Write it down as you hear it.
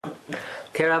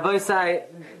Okay, Rabbi Isai,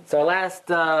 it's our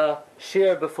last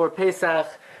shir before Pesach.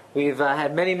 We've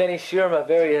had many shirim of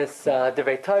various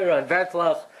Divrei Torah and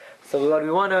Vertlach. So what we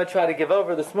want to try to give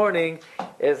over this morning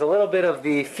is a little bit of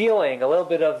the feeling, a little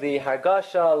bit of the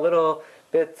Hargasha, a little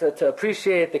bit to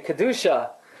appreciate the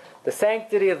Kedusha, the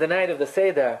sanctity of the night of the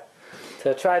Seder,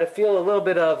 to try to feel a little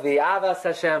bit of the Avas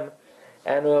Hashem.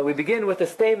 And we begin with a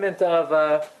statement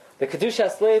of the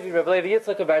Kedushas Levi, Rabbi Levi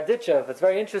Yitzchak of Berditchev. It's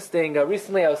very interesting.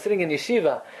 Recently I was sitting in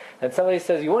yeshiva, and somebody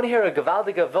says, "You want to hear a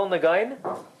Gavaldiga Vilna Gaon?"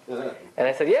 And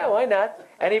I said, "Yeah, why not?"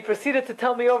 And he proceeded to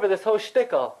tell me over this whole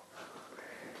shtickle.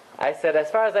 I said,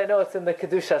 "As far as I know, it's in the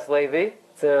Kedushas Levi.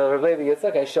 It's Rabbi Levi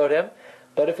Yitzchak." I showed him.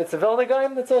 But if it's a Vilna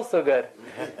Gaon, it's also good.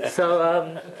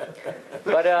 So,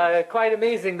 but quite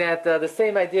amazing that the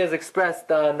same idea is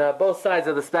expressed on both sides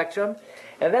of the spectrum.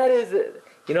 And that is,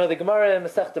 the Gemara in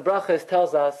Masechta Brachos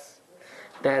tells us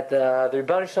that the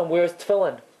Rebbeinu Shalom wears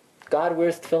tefillin. God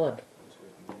wears tefillin.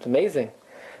 It's amazing.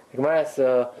 The Gemara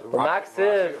says,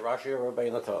 Rashi or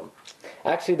Rabbeinu Tam.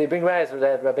 Actually, they bring Raz with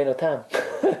that Rabbeinu Tam.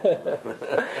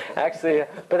 Actually,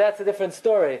 but that's a different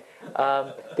story.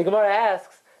 The Gemara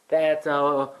asks that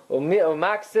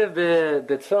Umaksiv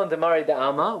b'tefillin demari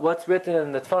da'ama. What's written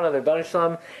in the tefillin of the Rebbeinu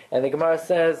Shalom? And the Gemara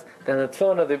says that in the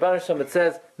tefillin of the Rebbeinu Shalom it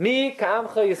says, Mi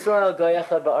ka'amcha Yisrael goy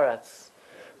echad ba'aretz.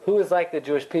 Who is like the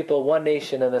Jewish people, one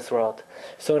nation in this world?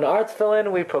 So in our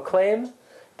tefillin we proclaim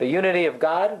the unity of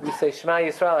God. We say Shema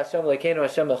Yisrael Hashem Elokeinu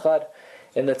Hashem Echad.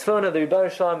 In the tefillin of the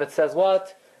Rebbeinu Shalom it says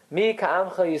what? Mi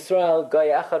ka'amcha Yisrael goy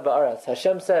echad ba'aretz.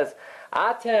 Hashem says,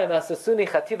 Atem asasuni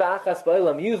chativa achas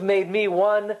ba'olam. You've made me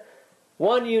one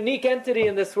unique entity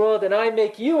in this world, and I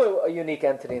make you a unique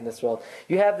entity in this world.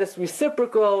 You have this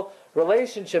reciprocal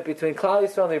relationship between Klal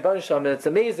Yisrael and the Rebbeinu Shalom, and it's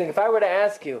amazing. If I were to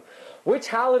ask you, which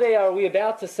holiday are we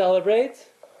about to celebrate?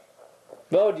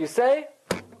 What would you say?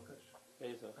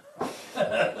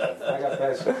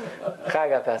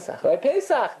 Chag Pesach. Right?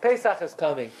 Pesach is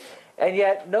coming. And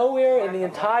yet nowhere in the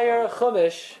entire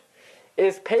Chumash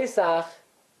is Pesach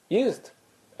used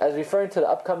as referring to the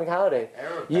upcoming holiday.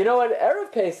 You know what?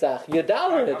 Erev Pesach,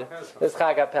 Yudalid is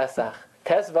Chag Pesach.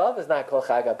 Tesvav is not called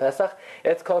Chag Pesach,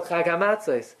 it's called Chag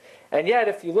HaMatzos. And yet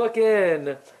if you look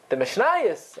in the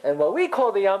Mishnayos and what we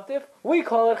call the Yom Tif, we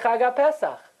call it Chag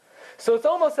Pesach. So it's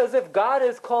almost as if God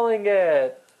is calling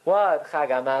it what? Chag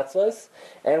HaMatzos,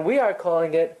 and we are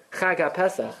calling it Chag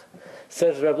Pesach.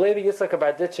 Says Rabbi Levi Yitzchak of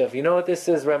Berditchev. You know what this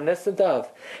is reminiscent of?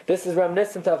 This is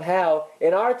reminiscent of how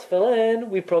in our tefillin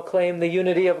we proclaim the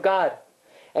unity of God,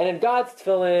 and in God's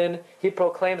tefillin He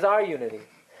proclaims our unity.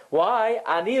 Why?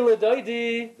 Ani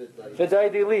l'doidi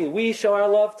v'doidi li. We show our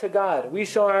love to God. We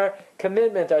show our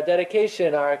commitment, our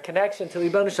dedication, our connection to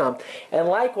Rebbeinu Shalom. And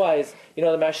likewise, the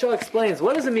Maharsha explains,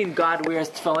 what does it mean God wears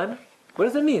tefillin? What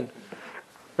does it mean?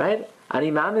 Right? Ani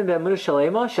mamin be'emunah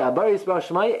shalema she'abar yisbar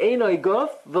shemai eino iguf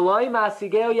v'loi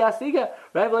ma'asigeo yasiga.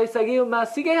 Right? V'loi sageo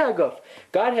ma'asigeo haguf.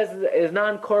 God is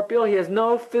non-corporeal. He has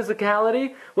no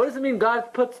physicality. What does it mean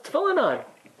God puts tefillin on?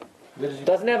 He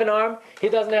doesn't have an arm. He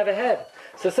doesn't have a head.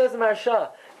 So says the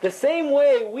Maharsha, the same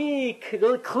way we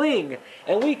cling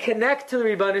and we connect to the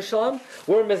Rebbeinu Shalom,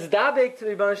 we're mizdabek to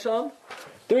the Rebbeinu Shalom.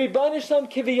 The Rebbeinu Shalom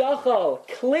kiviyachal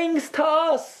clings to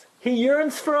us. He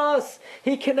yearns for us.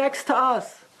 He connects to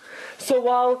us. So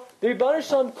while the Rebbeinu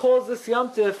Shalom calls this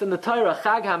Yom Tif in the Torah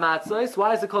Chag HaMatzos,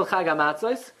 why is it called Chag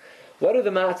HaMatzos? What do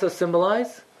the matzos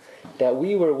symbolize? That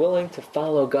we were willing to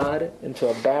follow God into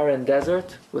a barren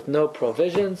desert with no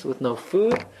provisions, with no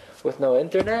food, with no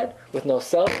internet, with no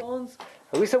cell phones.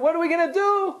 And we said, what are we going to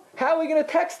do? How are we going to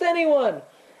text anyone?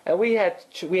 And we had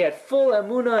full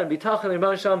emunah and bitachon in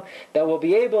Rebbeinu Shalom that we'll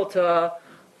be able to,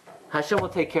 Hashem will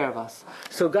take care of us.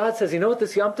 So God says, you know what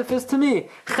this Yom Tov is to me?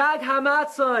 Chag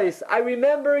HaMatzos. I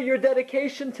remember your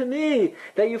dedication to me,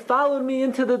 that you followed me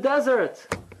into the desert.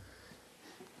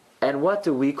 And what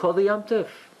do we call the Yom Tov?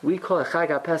 We call it Chag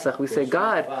HaPesach. We say,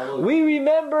 God, we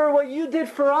remember what you did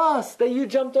for us, that you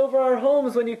jumped over our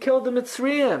homes when you killed the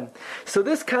Mitzrayim. So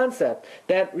this concept,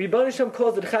 that Rebbeinu Shalom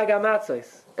calls it Chag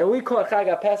HaMatzos, and we call it Chag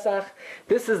HaPesach,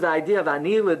 this is the idea of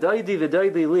Ani l'doidi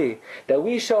v'doidi li, that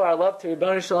we show our love to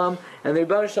Rebbeinu Shalom, and the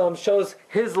Rebbeinu Shalom shows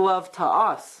His love to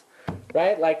us.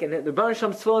 Right? Like in the Rebbeinu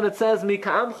Shalom's tefillin it says, Mi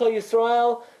ka'amcha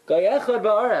Yisrael goy echad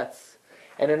ba'aretz.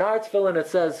 And in our tefillin it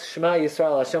says, Shema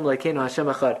Yisrael Hashem Elokeinu Hashem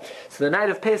Echad. So the night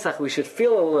of Pesach we should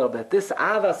feel a little bit, this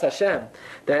Avas Hashem,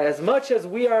 that as much as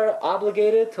we are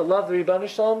obligated to love the Rebbeinu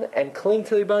Shalom and cling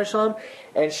to the Rebbeinu Shalom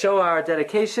and show our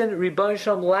dedication, Rebbeinu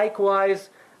Shalom likewise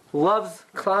loves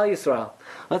Klal Yisrael.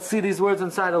 Let's see these words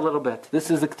inside a little bit. This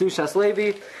is the Kedushas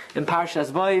Levi in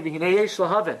Parshas Bo, V'hinei yesh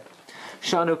lahavin.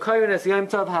 Shanu koyin es Yom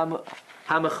Tov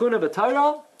hamachuna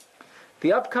b'Torah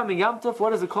The upcoming Yom Tov,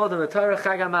 what is it called in the Torah?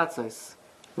 Chag HaMatzos.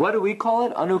 What do we call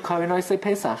it? Anu Karinoisei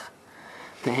Pesach.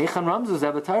 The Heichan Ramzu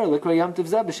Zeh B'Torah Likra Yom Tov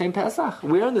Zeh B'Shem Pesach.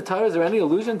 Where in the Torah is there any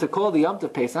allusion to call the Yom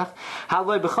Tov Pesach?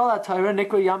 Haloi B'chol HaTorah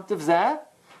Nikra Yom Tov Zeh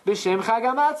B'Shem Chag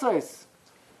HaMatzos.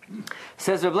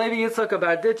 Says Reb Levi Yitzchak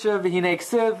Barditchev V'hinei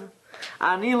Ksiv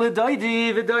Ani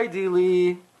L'doidi V'doidi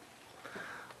Li.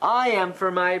 I am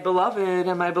for my beloved,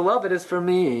 and my beloved is for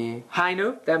me.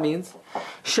 Hainu, that means,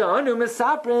 Sha'anu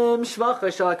Misaprim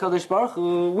Shvacha Shal HaKadosh Baruch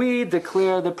Hu. We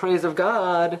declare the praise of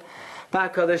God.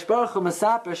 HaKadosh Baruch Hu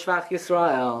Misaper Shvach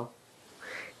Yisrael.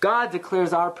 God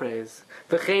declares our praise.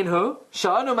 V'chein hu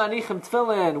Sha'anu Manichim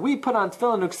Tefillin. We put on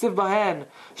Tefillin Uksiv Bahen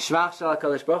Shvach Shal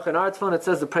HaKadosh Baruch Hu. In our Tefillin it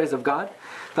says the praise of God.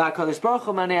 HaKadosh Baruch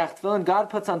Hu Maniach Tefillin.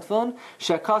 God puts on Tefillin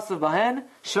She'akasav Bahen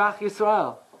Shvach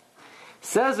Yisrael.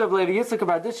 Says Reb Levi Yitzchak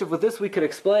Barditchev, with this we could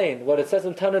explain what it says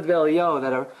in Tanad V'Eliyahu,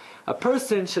 that a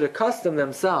person should accustom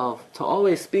themselves to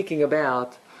always speaking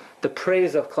about the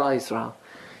praise of Klal Yisrael.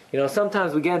 You know,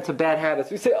 sometimes we get into bad habits.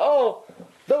 We say, oh,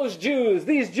 those Jews,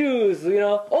 these Jews, you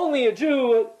know, only a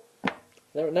Jew.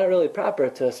 They're not really proper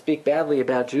to speak badly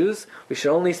about Jews. We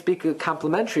should only speak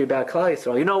complimentary about Klal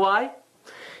Yisrael. You know why?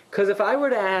 Because if I were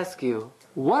to ask you,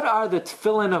 what are the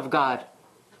tefillin of God?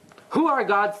 Who are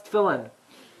God's tefillin?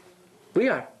 We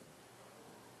are.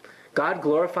 God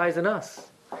glorifies in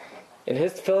us. In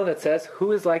His tefillin it says,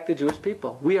 who is like the Jewish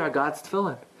people? We are God's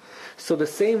tefillin. So the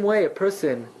same way a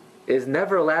person is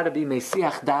never allowed to be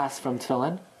mesiach das from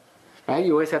tefillin, right?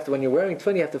 You always have to, when you're wearing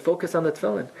tefillin, you have to focus on the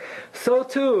tefillin. So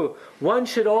too, one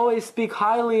should always speak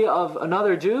highly of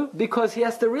another Jew because he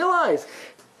has to realize,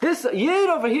 this Yid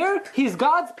over here, he's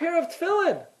God's pair of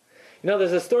tefillin. You know,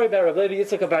 there's a story about Reb Levi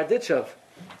Yitzchak Barditchev.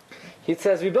 He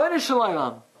says, Ribono Shel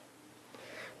Olam,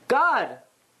 God,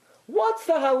 what's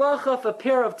the halacha if a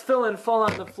pair of tefillin fall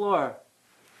on the floor?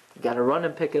 You got to run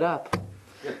and pick it up.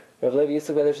 Rav Levi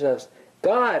Yitzchak Barditchev says,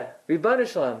 God, Ribono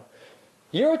Shel Olam,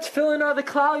 your tefillin are the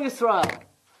Klal Yisrael.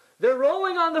 They're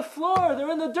rolling on the floor. They're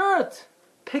in the dirt.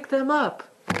 Pick them up.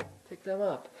 Pick them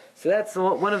up. So that's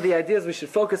one of the ideas we should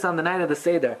focus on the night of the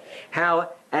Seder.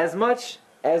 How, as much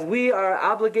as we are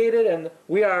obligated and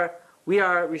we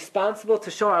are responsible to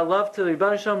show our love to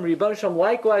Ribono Shel Olam, Ribono Shel Olam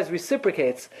likewise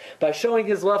reciprocates by showing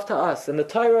His love to us. In the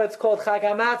Torah it's called Chag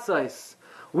HaMatzos.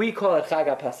 We call it Chag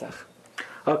HaPesach.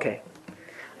 Okay.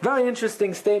 Very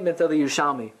interesting statement of the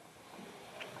Yerushalmi.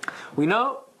 We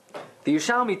know, the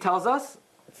Yerushalmi tells us,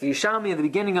 it's the Yerushalmi in the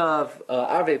beginning of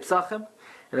Arvei Psachim,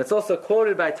 and it's also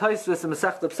quoted by Tosfos in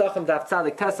Masechta Psachim, Daf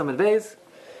Tzadik Tesam and Beis,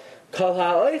 Kol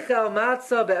ha'oichel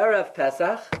matzah be'erev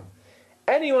Pesach,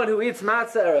 anyone who eats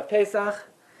matzah erev Pesach,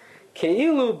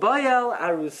 keilu bayel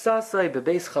arusasai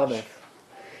bebeis chamev.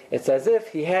 It's as if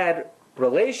he had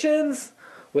relations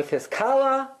with his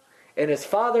kala in his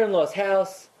father-in-law's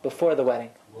house before the wedding.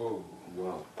 Whoa,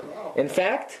 wow. In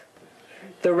fact,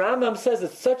 the Rambam says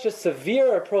it's such a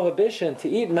severe prohibition to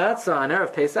eat matzah on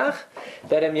erev Pesach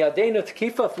that in Yadeinu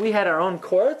Tkifa, if we had our own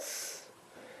courts,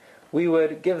 we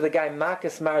would give the guy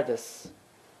makas mardis.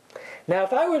 Now,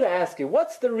 if I were to ask you,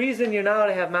 what's the reason you're not allowed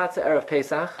to have matzah erev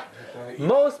Pesach?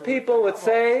 Most people would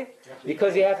say,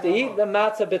 because you have to eat the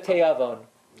matzah b'tei avon.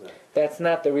 That's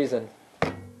not the reason.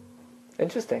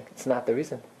 Interesting. It's not the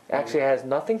reason. Actually, it has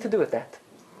nothing to do with that.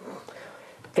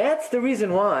 That's the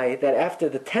reason why that after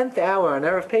the 10th hour on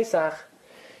erev Pesach,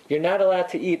 you're not allowed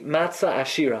to eat matzah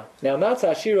ashira. Now,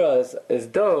 matzah ashira is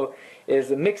dough,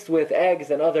 is mixed with eggs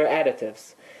and other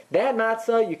additives. That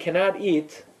matzah you cannot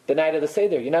eat the night of the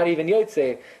Seder. You're not even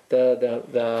yotzei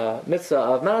the mitzvah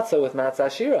of matzah with matzah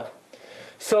ashira.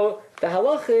 So the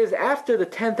halacha is after the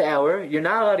 10th hour, you're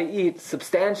not allowed to eat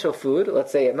substantial food,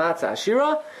 let's say matzah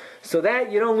ashira, so that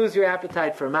you don't lose your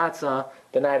appetite for matzah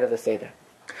the night of the Seder.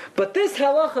 But this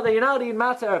halacha that you're not allowed to eat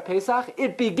matzah erev Pesach,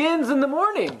 it begins in the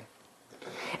morning.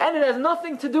 And it has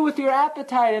nothing to do with your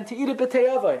appetite and to eat it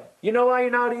b'tei avon. You know why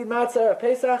you're not allowed to eat matzah erev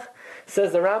Pesach?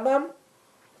 Says the Rambam.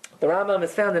 The Rambam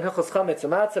is found in Hilchos Chametz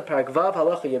U'Matzah, Parak Vav,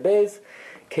 Halacha Yebez,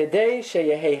 Kedei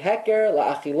sheyehei heker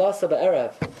la'achilasa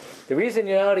ba'erev. The reason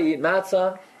you're not allowed to eat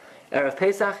matzah erev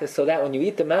Pesach is so that when you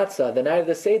eat the matzah the night of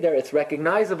the Seder, it's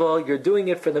recognizable you're doing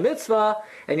it for the mitzvah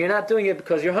and you're not doing it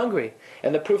because you're hungry.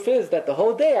 And the proof is that the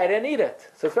whole day I didn't eat it.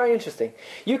 So it's very interesting.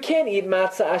 You can't eat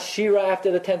matzah ashira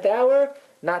after the 10th hour,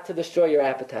 not to destroy your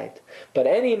appetite. But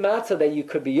any matzah that you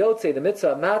could be yotzei, the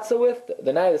mitzvah of matzah with,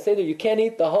 the night of the Seder, you can't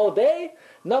eat the whole day.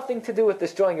 Nothing to do with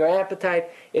destroying your appetite.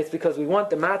 It's because we want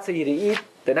the matzah you to eat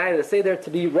the night of the Seder to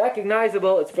be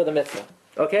recognizable. It's for the mitzvah.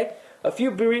 Okay? A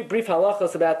few brief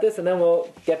halachos about this, and then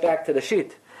we'll get back to the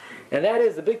sheet. And that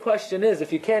is, the big question is,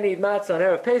 if you can't eat matzah on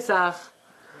erev Pesach,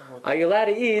 are you allowed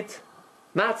to eat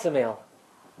matzah meal?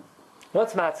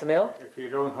 What's matzah meal? If you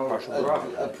don't hold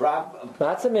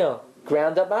Matzah meal,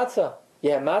 ground up matzah.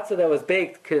 You have matzah that was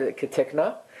baked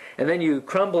ketikna, and then you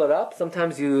crumble it up.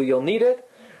 Sometimes you'll need it,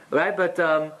 right? But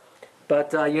the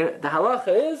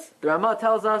halacha is, the Ramah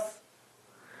tells us,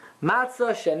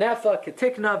 matzah shenefa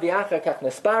ketikna v'achar kach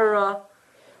nesparra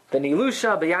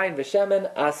v'nilusha b'yayin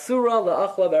v'shemen asura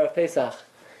la'achla b'erev Pesach.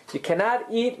 You cannot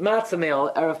eat matzah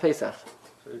meal erev Pesach.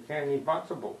 So you can't eat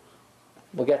matzo balls.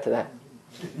 We'll get to that.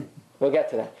 We'll get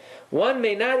to that. One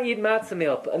may not eat matzah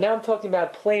meal. Now I'm talking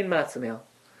about plain matzah meal.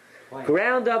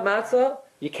 Ground up matzah,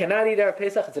 you cannot eat erev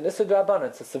Pesach. It's an issur d'rabbanan.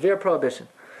 It's a severe prohibition.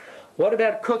 What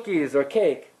about cookies or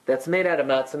cake that's made out of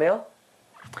matzah meal?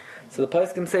 So the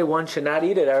poskim say one should not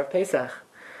eat it erev Pesach.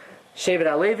 Shevet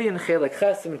HaLevi in Chelek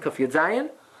Ches in Kuf Yud Zayin.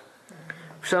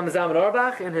 Sham Zalman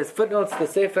Auerbach in his footnotes to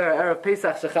Sefer erev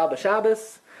Pesach Shechal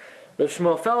B'Shabbos. Rav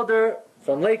Shmuel Felder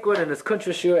from Lakewood in his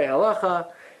Kuntra Shiurei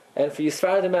Halacha. And for you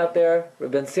Sfardim out there,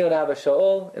 Rav Ben Zion Abba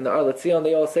Shaul in the Arlet Zion,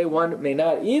 they all say one may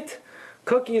not eat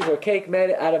cookies or cake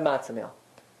made out of matzah meal.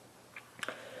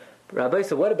 Rabbi,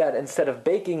 so what about instead of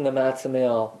baking the matzah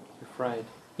meal,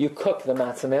 you cook the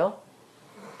matzah meal?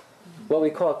 What we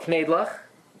call kneidlach.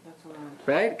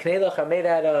 Right? Kneidlach are made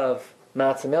out of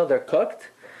matzah meal, they're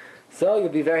cooked. So you'll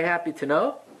be very happy to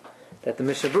know that the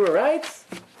Mishnah Berurah writes,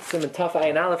 Siman Taf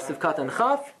Ayin Aleph Sivkat and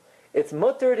Chaf, it's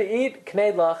mutter to eat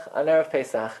kneidlach on erev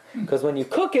Pesach, because when you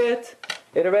cook it,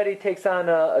 it already takes on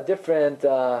a different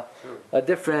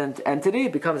entity.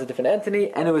 It becomes a different entity,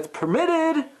 and it's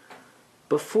permitted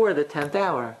before the 10th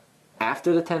hour.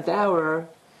 After the 10th hour,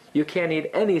 you can't eat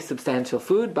any substantial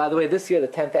food. By the way, this year the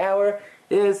 10th hour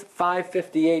is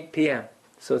 5:58 p.m.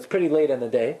 So it's pretty late in the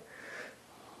day.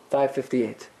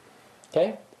 5:58.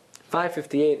 Okay?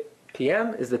 5:58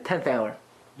 p.m. is the 10th hour.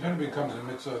 Then it becomes a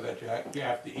mitzvah that you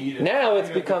have to eat it. Now it's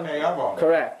become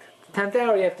correct. 10th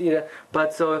hour you have to eat it.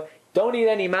 But so don't eat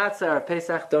any matzah or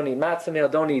Pesach. Don't eat matzah meal.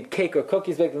 Don't eat cake or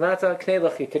cookies baked with matzah.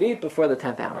 Kneidlach you could eat before the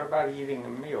 10th hour. What about eating a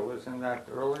meal? Isn't that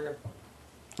earlier?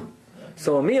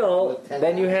 So a meal,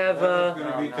 then you have.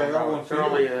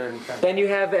 Then you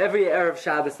have every erev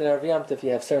Shabbos and erev Yom Tov.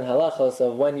 You have certain halachos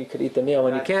of when you could eat the meal,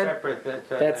 when you can't.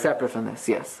 That's separate from this.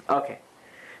 Yes. Okay.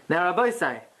 Now, Rabbi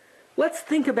Isai, let's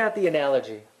think about the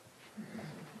analogy.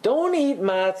 Don't eat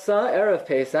matzah erev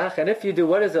Pesach, and if you do,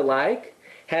 what is it like?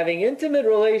 Having intimate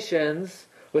relations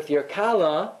with your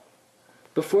kala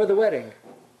before the wedding.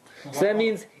 So that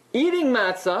means eating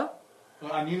matzah.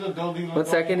 One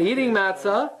second. Eating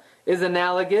matzah is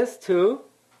analogous to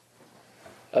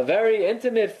a very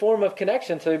intimate form of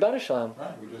connection to Ribbon Shalom.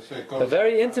 A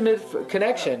very intimate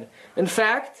connection. In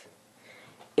fact,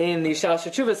 in the Shal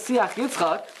Shechuvah Siach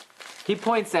Yitzchak, he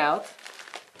points out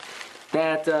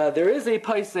that there is a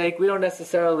paisek. We don't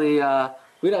necessarily. I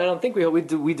don't think we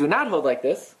do not hold like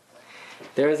this.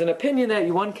 There is an opinion that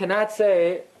one cannot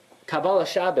say Kabbalah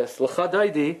Shabbos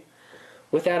l'chadaidi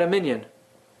without a minyan.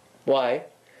 Why?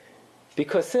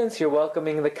 Because since you're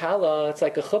welcoming the kala, it's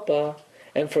like a chuppah,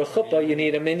 and for a chuppah you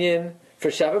need a minyan for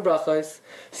Shabbat brachos.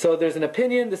 So there's an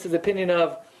opinion. This is the opinion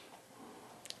of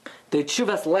the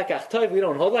Tshuvas Lekach Tov. We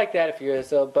don't hold like that if you're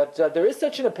so, but there is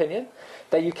such an opinion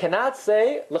that you cannot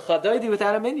say l'chadaidi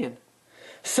without a minyan.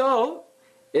 So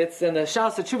it's in the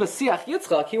Shal Tshuvas Siach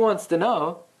Yitzchak. He wants to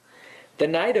know the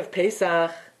night of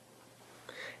Pesach.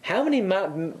 How many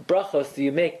brachos do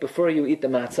you make before you eat the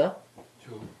matzah?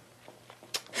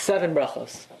 7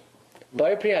 brachos.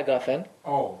 Bar Pri Hagafen.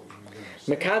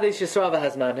 Mekadesh Yisrael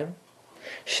v'Hazmanim.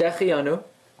 Shechianu.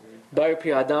 Bar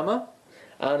Pri Adama.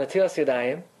 Al Natilas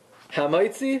Yadayim.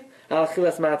 Hamoitzi Al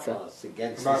Chilas Matzah.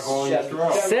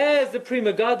 Says the Pri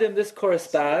Megadim, this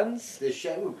corresponds.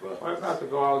 What about the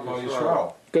Goal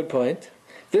Yisrael? Good point.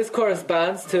 This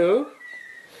corresponds to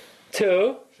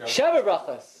Sheva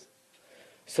brachos.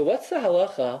 So what's the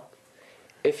halacha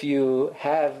if you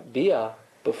have bia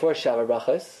before Sheva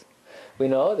brachos? We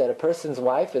know that a person's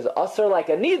wife is asur like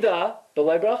a nida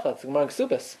b'lay brachos. Gemara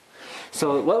Ksubas.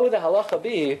 So what would the halacha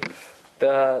be?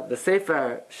 The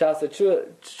Sefer Shas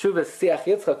Tshuvas Siach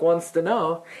Yitzchak wants to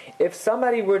know if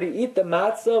somebody were to eat the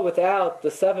matzah without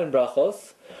the 7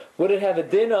 brachos, would it have a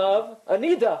din of a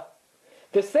nida?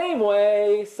 The same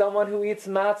way, someone who eats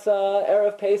matzah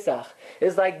erev Pesach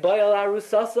is like bayal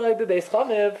arusasai bebeis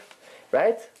chamiv,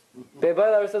 right? Bayal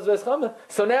arusasai bebeis chamiv.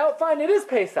 So now, fine, it is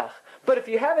Pesach. But if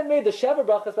you haven't made the Sheva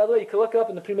brachos, by the way, you can look it up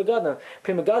in the Pri Megadim.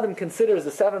 Pri Megadim considers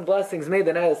the 7 blessings made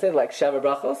the night of the Seder like Sheva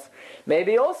brachos.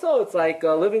 Maybe also it's like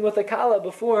living with a kala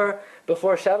before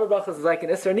Sheva brachos is like an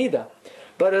Isser Nida.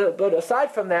 But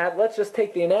aside from that, let's just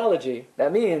take the analogy.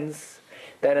 That means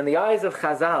that in the eyes of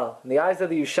Chazal, in the eyes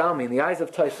of the Yushalmi, in the eyes of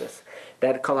Tosfos,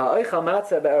 that Kol ha'oichal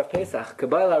matzah be'erev Pesach,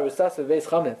 K'bayil ha'rusas v'beis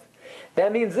chamiv,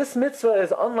 That means this mitzvah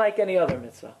is unlike any other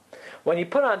mitzvah. When you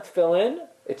put on tefillin,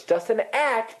 it's just an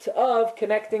act of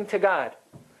connecting to God.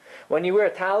 When you wear a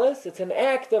talis, it's an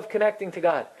act of connecting to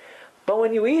God. But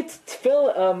when you eat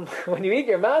when you eat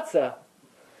your matzah,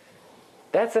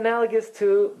 that's analogous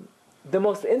to the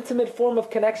most intimate form of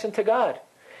connection to God.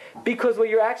 Because what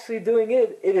you're actually doing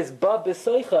it is ba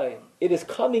b'soichai. It is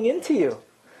coming into you.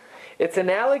 It's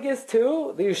analogous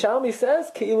to, the Yerushalmi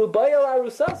says, Ki'ilu bayal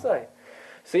arusasai.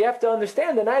 So you have to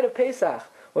understand the night of Pesach,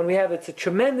 when we have, it's a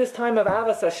tremendous time of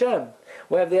Avas Hashem.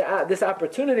 We have this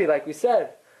opportunity, like we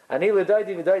said, Ani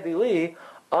l'daydi v'daydi li,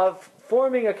 of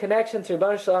forming a connection to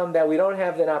Rebbeinu Shalom that we don't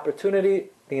have an opportunity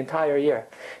the entire year.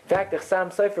 In fact, the Chassam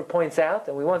Sofer points out,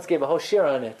 and we once gave a whole shir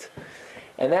on it,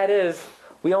 and that is,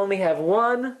 we only have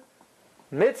one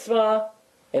mitzvah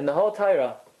in the whole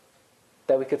Torah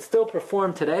that we could still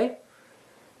perform today,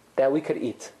 that we could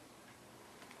eat.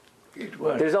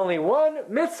 There's only one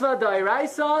mitzvah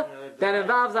d'oraisa that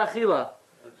involves achila,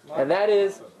 and that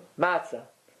is matzah.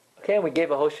 Okay, and we gave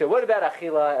a whole shir. What about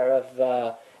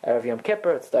achila Erev Yom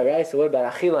Kippur? It's d'oraisa. What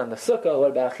about achila in the sukkah?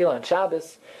 What about achila on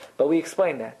Shabbos? But we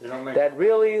explained that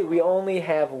really we only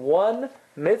have one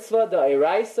mitzvah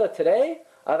d'oraisa today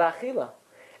of achila.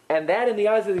 And that, in the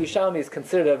eyes of the Yerushalmi, is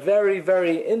considered a very,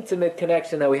 very intimate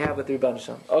connection that we have with the Rebbeinu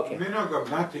Shalom. Okay. The minhag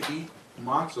of not to eat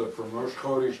matzah from Rosh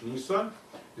Chodesh Nisan,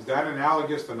 is that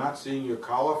analogous to not seeing your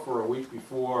kala for a week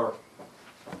before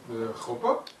the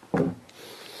chuppah?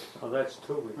 Oh, that's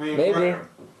 2 weeks. I mean,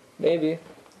 Maybe.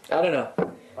 I don't know.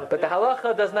 But the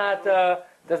halacha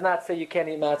does not say you can't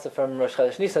eat matzah from Rosh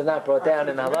Chodesh Nisan. It's not brought down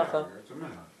in the halacha. It's a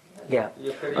minhag. Yeah.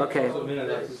 Okay.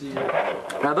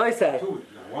 Rabbi said. 2 weeks,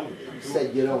 not 1 week. You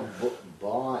said you don't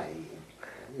buy.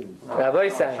 Rabbi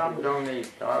said. Some don't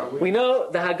eat. We know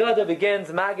the Haggadah begins,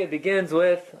 Magid begins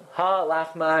with Ha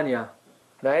Lachma Anya.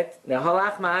 Right? Now Ha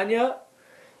Lachma Anya,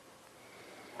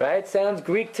 right, sounds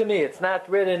Greek to me. It's not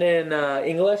written in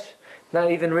English, not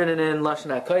even written in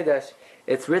Lashon HaKodesh.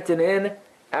 It's written in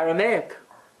Aramaic.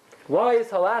 Why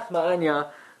is Ha Lachma Anya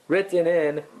written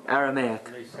in Aramaic?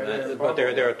 But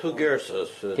there are two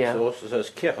gersas. Yeah. It also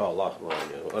says Kiha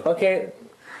Lachmanya. Okay,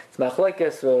 it's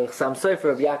Machlokes or Chassam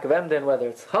Sofer of Yaakov Emden, whether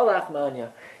it's Ha Lachma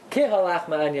Anya, Kiha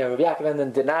Lachma Anya. Rabbi Yaakov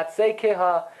Emden did not say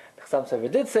Kiha, Chassam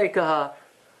Sofer did say Kiha.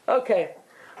 Okay,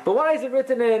 but why is it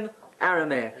written in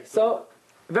Aramaic? So,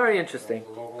 very interesting.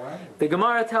 The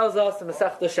Gemara tells us in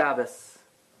Masechta Shabbos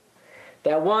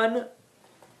that one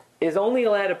is only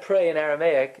allowed to pray in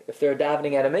Aramaic if they're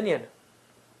davening at a minyan.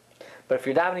 But if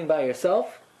you're davening by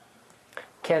yourself,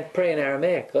 can't pray in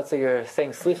Aramaic. Let's say you're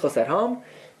saying slichos at home,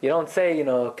 you don't say,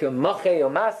 mache or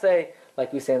maseh,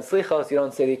 like we say in slichos, you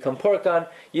don't say the kamporkan,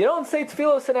 you don't say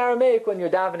tefillos in Aramaic when you're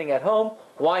davening at home.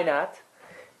 Why not?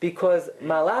 Because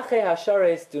Malachei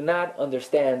Hashares do not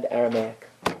understand Aramaic.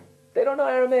 They don't know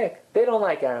Aramaic. They don't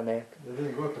like Aramaic.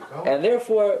 And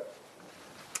therefore,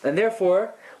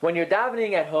 when you're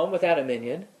davening at home without a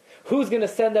minyan, who's going to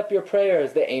send up your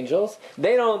prayers? The angels.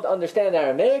 They don't understand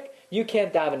Aramaic. You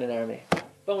can't daven in Aramaic.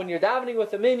 But when you're davening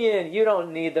with a minyan, you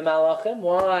don't need the malachim.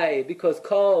 Why? Because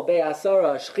Kol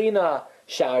Be'asara Shechina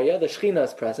Sharia, the Shechina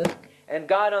is present, and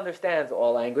God understands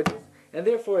all languages, and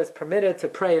therefore is permitted to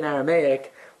pray in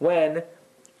Aramaic when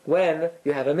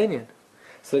you have a minyan.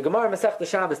 So the Gemara Masechta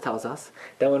Shabbos tells us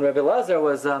that when Rebbe Elazar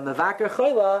was mevaker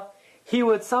chayla, he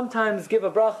would sometimes give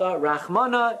a bracha,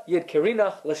 Rachmana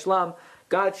Yidkerinach L'Shlam,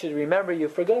 God should remember you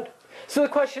for good. So the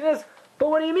question is, but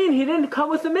what do you mean? He didn't come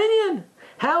with a minyan.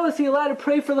 How is he allowed to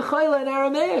pray for the chayla in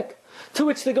Aramaic? To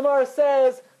which the Gemara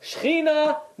says,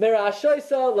 Shechina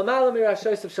mirashoisa lamala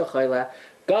mirashoisa shel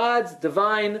God's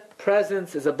divine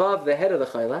presence is above the head of the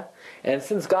chayla, and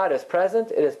since God is present,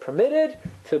 it is permitted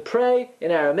to pray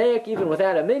in Aramaic even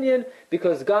without a minyan,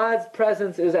 because God's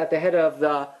presence is at the head of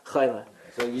the chayla.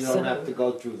 So you don't have to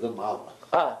go through the malach.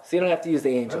 So you don't have to use the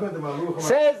angel.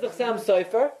 Says the Chassam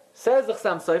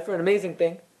Sofer, an amazing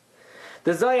thing.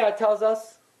 The Zohar tells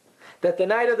us that the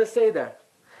night of the Seder,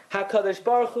 HaKadosh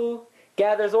Baruch Hu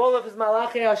gathers all of his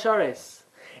Malachei Hashares,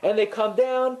 and they come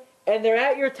down and they're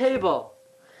at your table.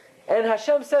 And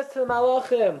Hashem says to the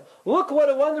Malachim, look what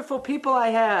a wonderful people I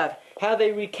have, how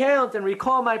they recount and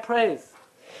recall my praise.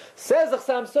 Says the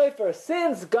Chassam Sofer,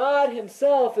 since God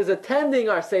himself is attending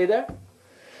our Seder,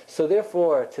 so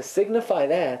therefore, to signify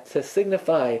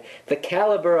the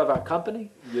caliber of our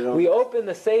company, we open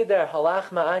the Seder Halach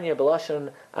Ma'anya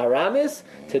B'Lashon Aramis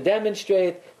to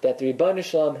demonstrate that the Rebbeinu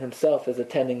Shalom himself is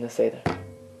attending the Seder.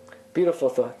 Beautiful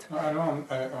thought.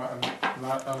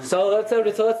 So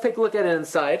let's take a look at it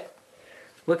inside.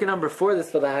 Look at number 4. This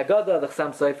is for the Haggadah, the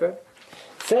Chassam Sofer.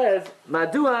 It says,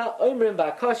 Madua Oimrim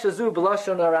Ba'Kasha Zu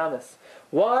B'Lashon Aramis.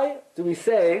 Why do we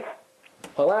say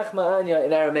Halach ma'anya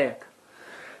in Aramaic.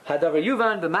 Hadavar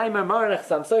Yuvan b'maimer Moran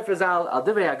Chasam Sofer Zal al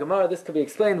Divrei HaGemara. This could be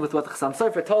explained with what Chasam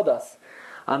Sofer told us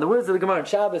on the words of the Gemara in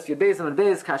Shabbos Yud Beis and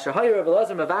Beis Kasher Hayer Rav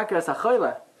Elazar Mevakar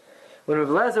Sachoyle. When Rav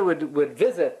Elazar would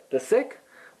visit the sick,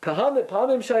 sometimes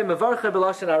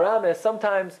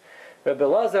Rav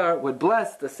Elazar would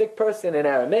bless the sick person in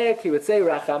Aramaic. He would say,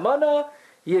 Rachamana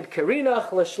Yid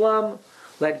Karinach L'Shlam.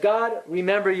 Let God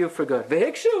remember you for good.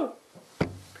 Vehikshu.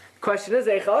 Question is,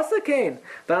 the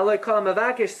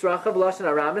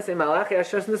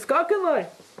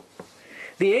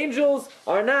angels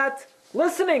are not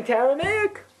listening to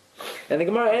Aramaic. And the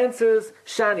Gemara answers,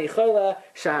 Shani Chola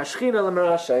Shahashchina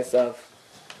L'Marashaisav.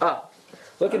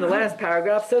 Look in the last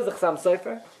paragraph, says the Chasam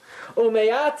Sofer.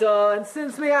 Umeyata, and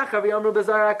since Meyachav Yomru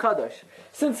B'Zayar HaKadosh.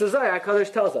 Since the Zayar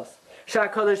HaKadosh tells us,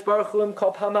 Sha'akadosh Baruch Hu Im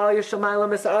Kol Pamal Yishamayla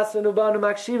Mis'asvin Ubanu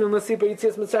Makshivim L'Sipur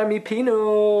Yitzias Mitzrayim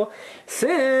Yipinu.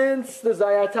 Since the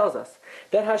Zayar tells us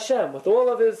that Hashem, with all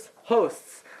of His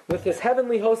hosts, with His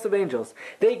heavenly hosts of angels,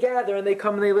 they gather and they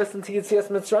come and they listen to Yitzias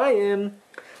Mitzrayim.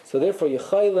 So therefore,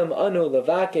 Yechaylim Anu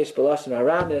Levakesh B'Lashon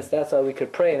Aramis. That's why we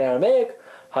could pray in Aramaic.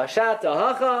 Hashat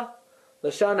Hacha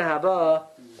L'Shana Haba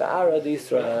Ba'arad But if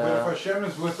Yisrael. Hashem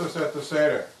is with us at the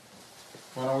Seder,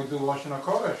 why don't we do Lashon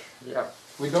HaKodesh? Yeah.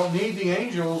 We don't need the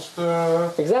angels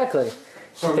to... Exactly.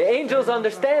 So The angels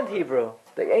understand Hebrew.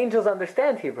 The angels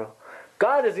understand Hebrew.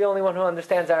 God is the only one who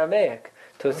understands Aramaic.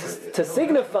 To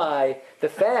signify the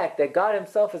fact that God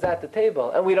Himself is at the table,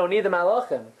 and we don't need the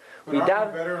Malachim. But We aren't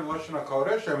doubt. we better in Lashon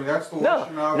HaKodesh? I mean, that's the No,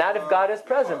 Lashon of... not if God is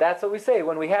present. That's what we say.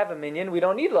 When we have a minion, we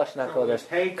don't need Lashon So HaKodesh. we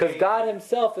take Because a- God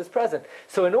Himself is present.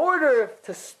 So in order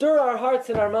to stir our hearts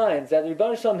and our minds that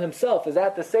Rebbeinu Shalom Himself is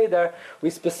at the Seder,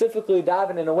 we specifically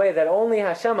daven in a way that only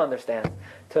Hashem understands.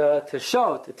 To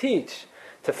show, to teach,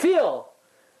 to feel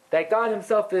that God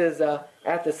Himself is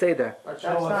at the Seder. But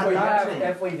that's So not davening.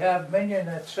 if we have minion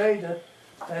at Seder,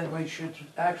 then we should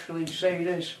actually say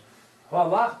this.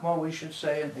 Halachma we should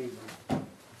say in Hebrew.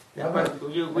 Yeah, but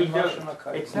we do,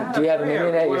 it's not Do you a have a prayer.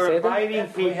 minion at your We're Seder? inviting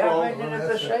If we have people. minion at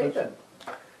the Seder.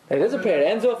 It is a prayer. It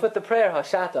ends off with the prayer,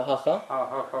 Hashata Hacha,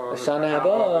 Shana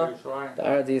Haba, the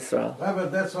Arad Yisrael.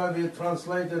 But that's why we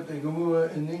translated the Gemara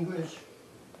in English.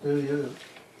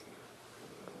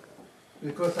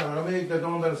 Because Aramaic they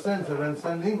don't understand, so they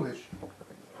understand English.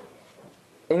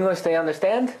 English they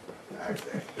understand?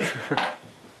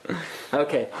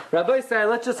 Okay. Rabbi Say,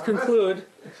 let's just conclude.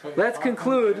 Let's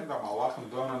conclude. The Malachim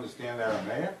don't understand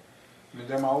Aramaic? I mean,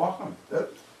 they're Malachim.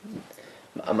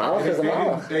 A malach is a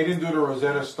malach. They didn't do the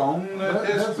Rosetta Stone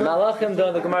test? Malachim,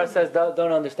 the Gemara says,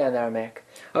 don't understand Aramaic.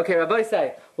 Okay, Rabbi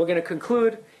Say, we're going to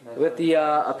conclude with the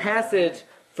a passage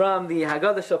from the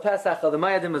Haggadah Shel Pesach of the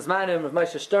Mayadim Uzmanim of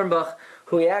Moshe Sternbach,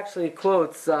 who he actually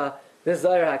quotes this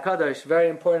Zohar HaKadosh, very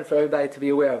important for everybody to be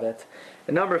aware of it.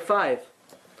 And number 5,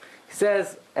 he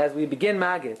says, as we begin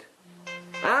Magid,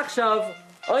 Achshav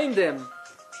Oimdim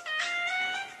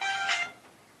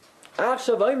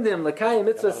L'kayim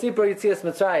Mitzvah Sipur Yitzias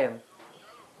Mitzrayim.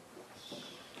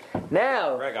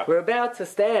 Now, we're about to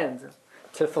stand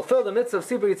to fulfill the mitzvah of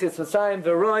Sipur Yitzias Mitzrayim,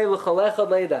 V'roi l'cholechad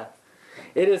leida.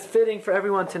 It is fitting for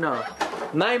everyone to know.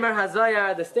 Maimer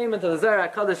Hazayar, the statement of the Zohar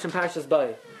HaKadosh in Parshas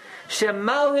Bo,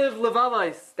 Shemalhiv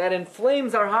levavos, that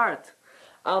inflames our heart.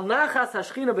 Al nachas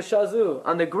hashchina b'shazu,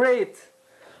 on the great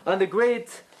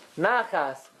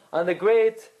nachas, on the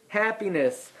great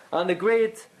happiness, on the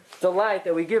great delight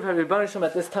that we give her Rebbeinu Shalom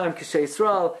at this time. Kishay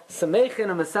Yisrael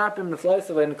samechin and mesapim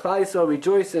nefloisav, and Klal Yisrael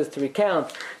rejoices to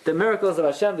recount the miracles of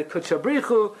Hashem. The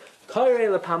Kutchabrichu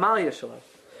Kairei lePamal Yisrael.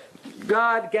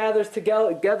 God gathers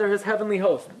together His heavenly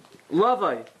host,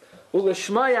 Lavai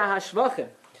u'lishmaya hashvachim,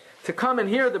 to come and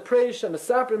hear the praise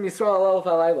Shemesaprim Yisrael Alef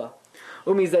Halayla.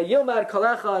 Umizay Yilmad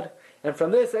Kalechad, and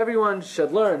from this everyone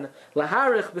should learn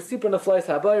Laharich B'Sipur Neflois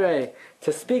Habayre,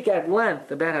 to speak at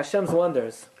length about Hashem's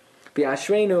wonders.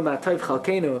 Bi'ashreinu Ma'tayv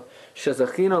Chalkeinu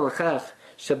Shezachinu L'chach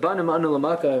Shebanim Anu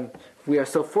L'makam. We are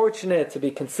so fortunate to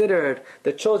be considered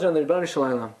the children of the Rebbeinu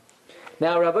Shalom.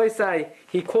 Now Rabbi Say,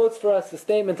 he quotes for us the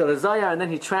statement of the Zayar and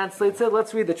then he translates it.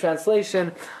 Let's read the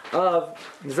translation of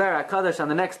Zohar HaKadosh on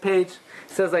the next page. It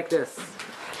says like this: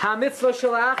 Ha-mitzvah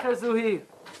shel ha'achar zuhi.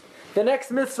 The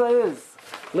next mitzvah is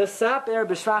L'saper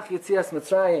b'shvach Yitzias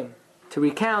Mitzrayim, to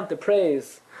recount the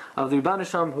praise of the Rebbeinu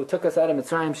Shalom who took us out of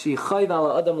Mitzrayim, She chayv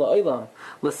ala adam la'olam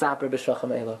l'saper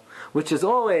b'shvachim elo, which is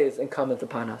always incumbent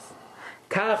upon us.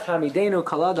 Kach hamidenu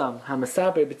kol adam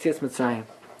ha'mesaper b'tzias Mitzrayim.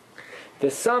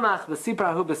 V'samach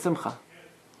v'siprahu b'simcha.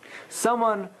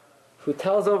 Someone who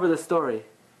tells over the story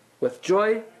with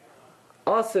joy,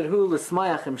 asir hu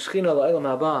l'smayach im shchina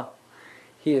la'olam haba.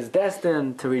 He is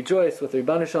destined to rejoice with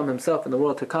Rebbeinu Shalom Himself in the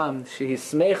world to come. Shehi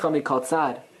smecha mikol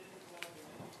tzad.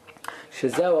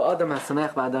 Shezeu Adam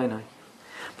HaSameach Ba'adaynai.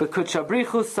 But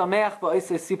Kutshabrichu Sameach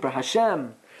Ba'isei Sipra.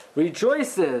 Hashem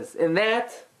rejoices in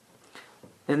that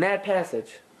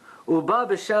passage. Uba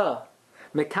B'Shah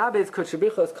Mekabez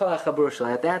Kutshabrichu Es Kol HaChabur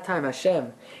Shalai. At that time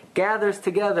Hashem gathers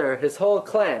together His whole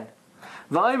clan.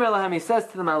 V'Omer Lahem, He says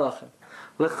to the Malachim,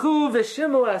 Lechu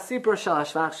V'Shimu HaSipra Shal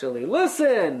HaShvach Shali.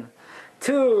 Listen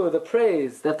to the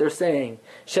praise that they're saying.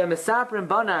 Shem Esaprim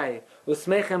Banai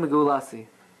Usmechem Megulasi.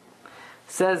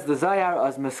 Says the Zayar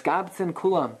as Meskabtzin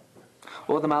Kulam.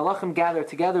 All the Malachim gather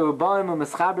together, Ubaim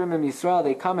u'Meschabrim im Yisrael,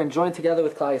 they come and join together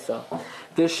with Klal Yisrael.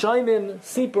 The Shoimim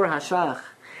Sipur HaShvach,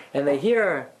 and they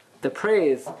hear the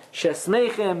praise,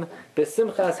 Shesmechem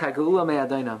Besimchas HaGeula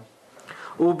Me'adainam.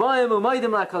 Ubaim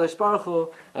u'Maidim LaKadosh Baruch Hu,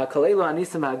 Kalelu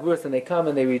Anisim HaGvurus, and they come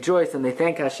and they rejoice and they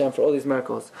thank Hashem for all these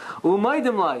miracles.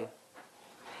 U'Maidim Lai,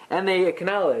 and they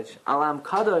acknowledge Alam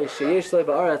Kadosh Sheyesh Lo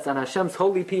Ba'aretz, and Hashem's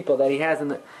holy people that He has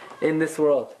in this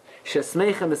world.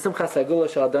 Shesmechem Besimchas HaGeula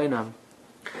Sha'adainam.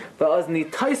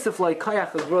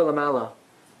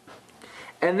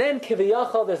 And then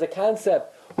Kiviyachal, there's a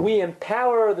concept. We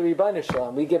empower the Rebbeinu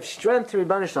Shalom. We give strength to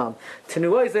Rebbeinu Shalom.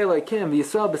 Tenuoi Zeh Loikim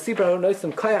v'Yisrael b'Sipra hu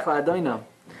noisim kayach la'adainam.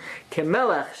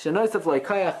 Kemelech shenoisef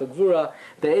loikayach v'gvura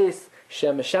be'es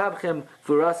shemeshabchem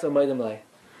v'urasa moedim lei.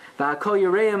 V'akol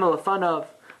yireim elefanav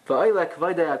v'oilek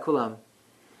v'odei akulam.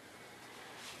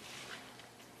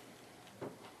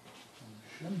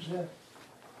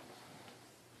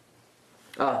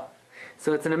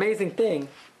 So it's an amazing thing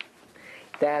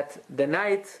that the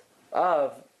night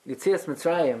of Yetzias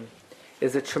Mitzrayim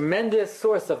is a tremendous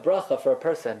source of bracha for a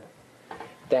person.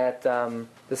 That the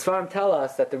Sfarim tell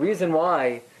us that the reason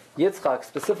why Yitzchak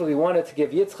specifically wanted to give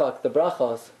Yitzchak the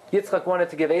brachos, Yitzchak wanted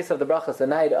to give Esav the brachos the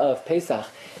night of Pesach,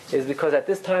 is because at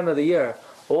this time of the year,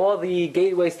 all the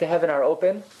gateways to heaven are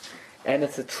open, and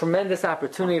it's a tremendous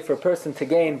opportunity for a person to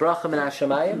gain bracha min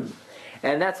hashamayim.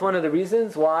 And that's one of the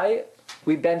reasons why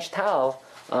we bench Tal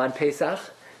on Pesach,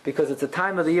 because it's a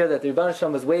time of the year that the Rebbeinu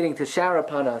Shalom was waiting to shower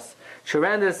upon us.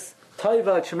 Tremendous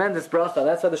taiva, tremendous bracha.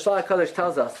 That's why the Shlach HaKadosh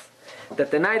tells us that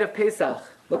the night of Pesach,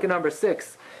 look at number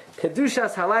 6,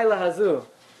 Kedushas Halayla Hazu,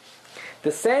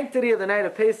 the sanctity of the night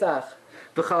of Pesach,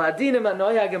 V'chal Hadinim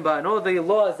HaNoyagim Ba, and all the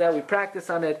laws that we practice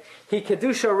on it, Hi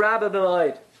Kedusha Rabba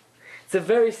B'Moed. It's a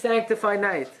very sanctified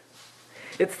night.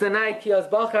 It's the night Ki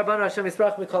Azbach Rabban Hashem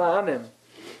Yisrach Mikol HaAmim.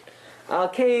 Al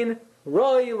Kain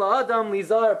Roi la'adam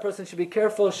lizar, a person should be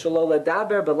careful, shelo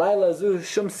ledaber b'layla zu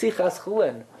shum sichas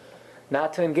chulin,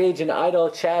 not to engage in idle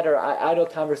chat or idle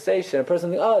conversation. A person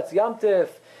thinks, it's Yom Tif,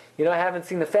 I haven't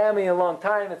seen the family in a long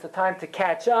time, it's a time to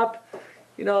catch up.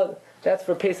 That's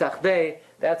for Pesach Day,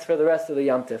 that's for the rest of the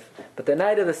Yom Tif. But the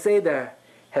night of the Seder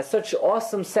has such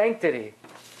awesome sanctity,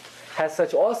 has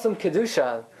such awesome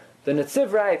Kedusha. The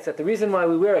Netziv writes that the reason why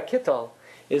we wear a kittel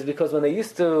is because when they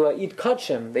used to eat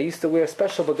kachim, they used to wear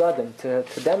special begadim to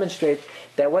demonstrate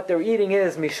that what they're eating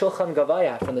is mishulchan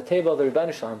gavaya, from the table of the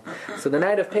Rebbeinu Shalom. So the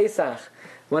night of Pesach,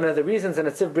 one of the reasons the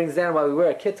Netziv brings down why we wear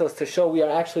a kittel is to show we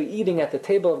are actually eating at the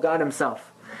table of God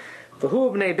Himself.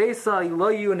 One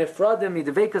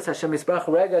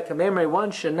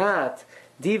should not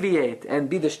deviate and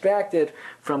be distracted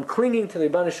from clinging to the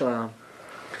Rebbeinu Shalom.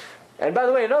 And by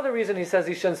the way, another reason he says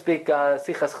he shouldn't speak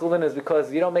Sichas Chulin is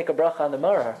because you don't make a bracha on the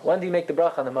Maror. When do you make the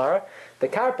bracha on the Maror? The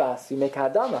Karpas, you make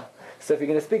Hadama. So if you're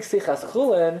going to speak Sichas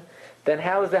Chulin, then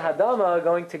how is the Hadama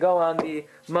going to go on the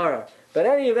Maror? But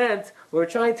in any event, we're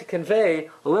trying to convey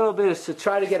a little bit to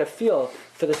try to get a feel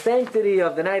for the sanctity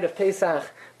of the night of Pesach,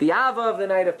 the Ava of the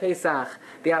night of Pesach,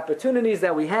 the opportunities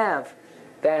that we have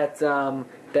that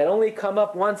only come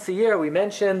up once a year. We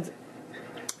mentioned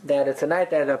that it's a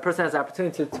night that a person has the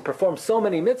opportunity to perform so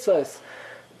many mitzvahs,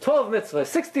 12 mitzvahs,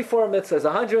 64 mitzvahs,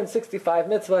 165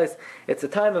 mitzvahs. It's a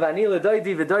time of Ani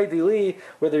L'Doidi V'Doidi Li,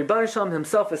 where the Rebbeinu Shalom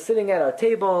Himself is sitting at our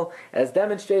table, as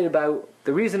demonstrated by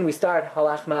the reason we start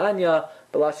Halach Ma'anya,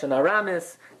 B'Lashon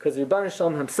Aramis, because the Rebbeinu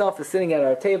Shalom Himself is sitting at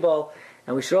our table,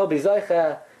 and we should all be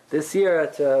Zoicha this year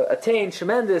to attain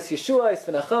tremendous Yeshua,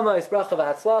 V'Nachama, Bracha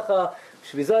V'Hatzlacha.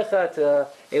 Should be Zoicha to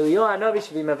Eliyahu Hanavi,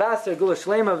 should be Mevaser, Gula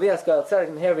Shlema, V'Yaskal Tzedek,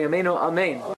 Meher V'Yameinu, Amen.